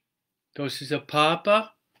 Entonces el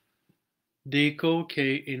Papa dijo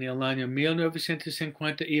que en el año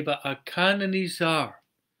 1950 iba a canonizar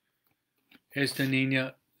esta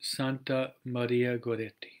niña Santa María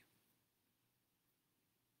Goretti.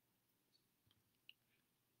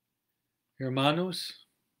 Hermanos,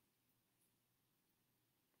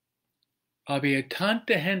 había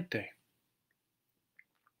tanta gente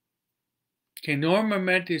que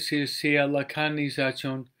normalmente se hacía la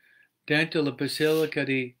canonización dentro de la Basílica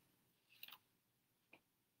de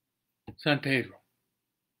San Pedro.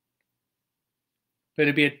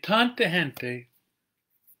 Pero había tanta gente,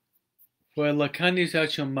 fue la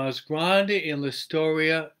canonización más grande en la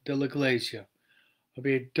historia de la Iglesia.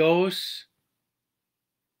 Había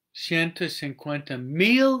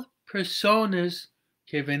 250,000 personas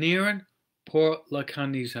que vinieron por la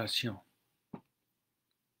canonización.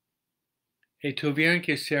 Y tuvieron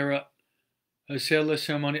que hacer la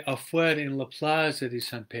ceremonia afuera en la plaza de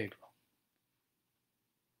San Pedro.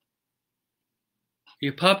 Y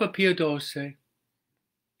el Papa Pío XII,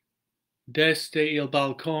 desde el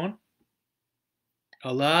balcón,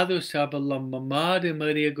 al lado estaba la mamá de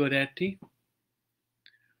María Goretti,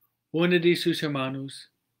 uno de sus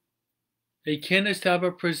hermanos, y quien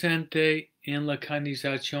estaba presente en la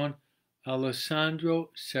canonización,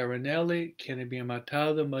 Alessandro Serenelli, quien había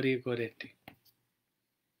matado a María Goretti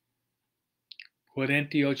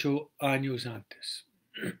 48 años antes.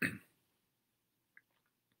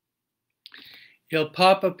 El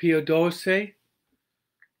Papa Pío XII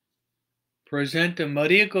presenta a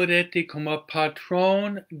María Goretti como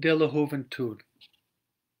patrón de la juventud,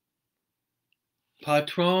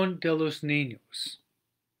 patrón de los niños,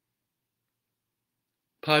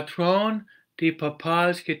 patrón de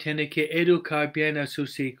papás que tienen que educar bien a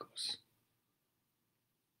sus hijos,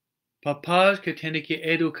 papás que tienen que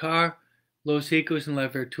educar los hijos en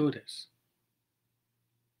las virtudes.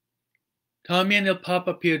 También el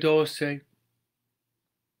Papa Pío XII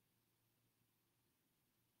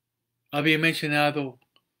había mencionado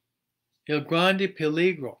el grande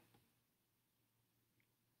peligro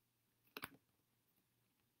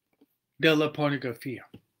de la pornografía,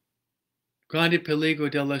 grande peligro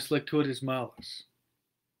de las lecturas malas.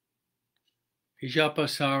 Y ya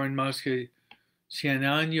pasaron más que 100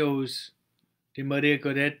 años de María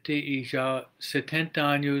Goretti y ya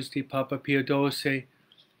 70 años de Papa Pío XII,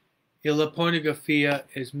 y la pornografía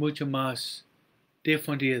es mucho más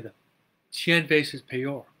difundida, 100 veces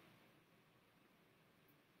peor.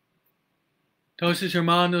 Entonces,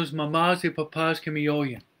 hermanos, mamás y papás que me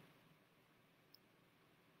oyen,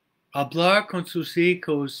 hablar con sus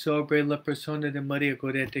hijos sobre la persona de María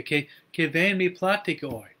Goretti, que ven mi plática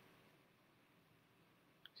hoy.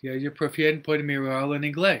 Si ellos prefieren, pueden mirarlo en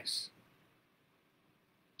inglés.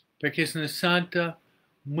 Porque es una santa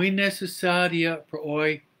muy necesaria por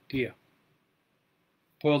hoy día.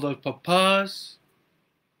 Por los papás,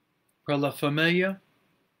 por la familia,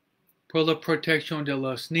 por la protección de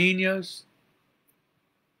los niños,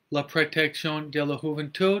 la protección de la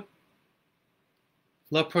juventud,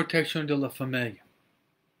 la protección de la familia.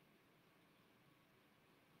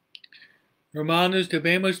 Hermanos,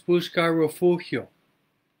 debemos buscar refugio.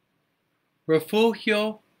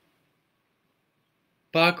 Refugio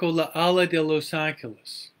bajo la ala de los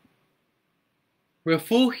ángeles.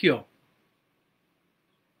 Refugio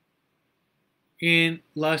en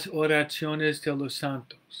las oraciones de los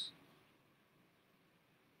santos.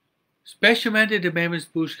 Especialmente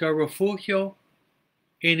debemos buscar refugio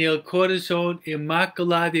en el corazón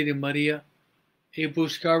inmaculado de María y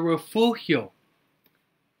buscar refugio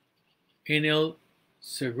en el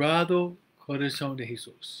sagrado corazón de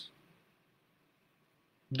Jesús.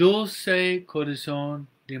 Dulce corazón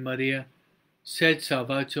de María, sed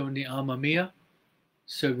salvación de alma mía.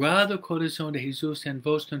 Sagrado corazón de Jesús, en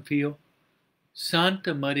vos confío.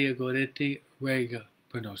 Santa María Goretti, ruega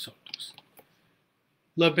por nosotros.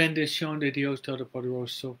 La bendición de Dios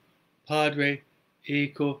Todopoderoso, Padre,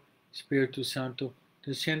 Hijo, Espíritu Santo,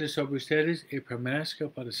 desciende sobre ustedes y permanezca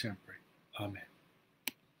para siempre. Amén.